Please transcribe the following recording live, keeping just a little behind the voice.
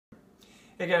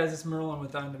Hey guys, it's Merlin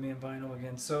with On Demand Vinyl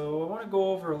again. So I want to go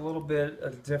over a little bit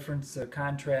of difference,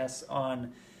 contrast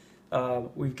on,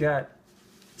 we've got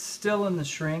still in the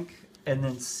shrink and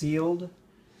then sealed.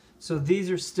 So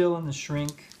these are still in the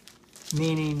shrink,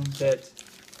 meaning that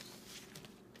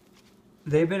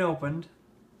they've been opened,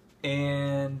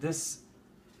 and this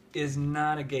is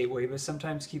not a gateway, but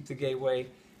sometimes keep the gateway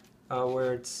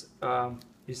where it's,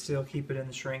 you still keep it in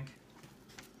the shrink.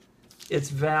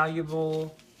 It's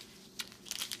valuable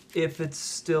if it's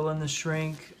still in the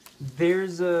shrink.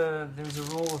 There's a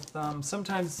rule of thumb.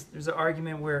 Sometimes there's an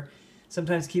argument where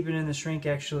sometimes keeping it in the shrink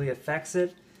actually affects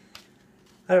it.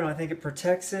 I don't know, I think it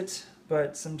protects it,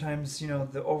 but sometimes, you know,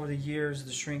 over the years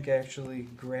the shrink actually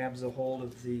grabs a hold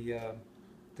of the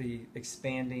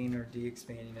expanding or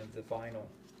de-expanding of the vinyl.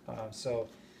 So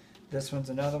this one's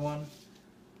another one,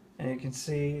 and you can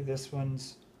see this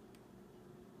one's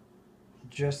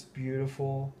just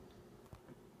beautiful.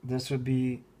 This would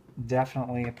be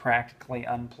definitely practically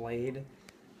unplayed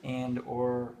and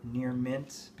or near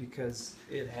mint because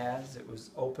it was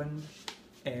opened,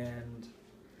 and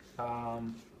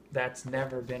that's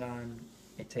never been on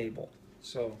a table.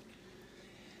 So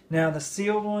now the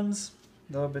sealed ones,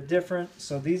 a little bit different.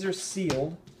 So these are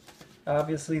sealed.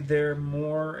 Obviously they're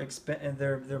more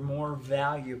they're more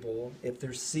valuable if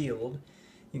they're sealed.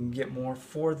 You can get more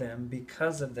for them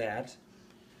because of that.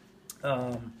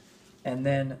 And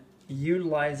then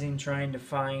utilizing, trying to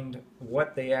find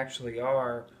what they actually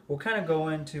are, we'll kind of go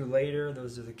into later.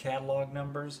 Those are the catalog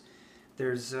numbers.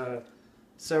 There's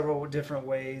several different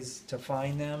ways to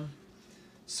find them.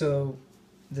 So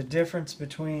the difference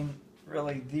between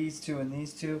really these two and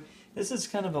these two, this is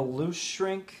kind of a loose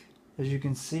shrink, as you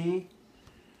can see,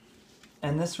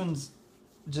 and this one's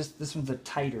a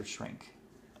tighter shrink.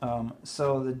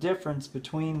 So the difference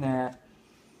between that,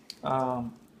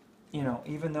 you know,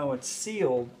 even though it's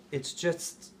sealed, it's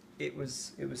just it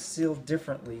was sealed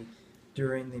differently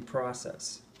during the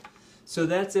process. So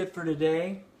that's it for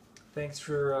today. Thanks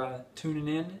for tuning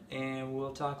in, and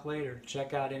we'll talk later.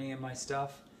 Check out any of my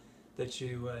stuff that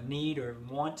you need or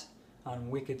want on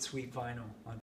Wicked Sweet Vinyl on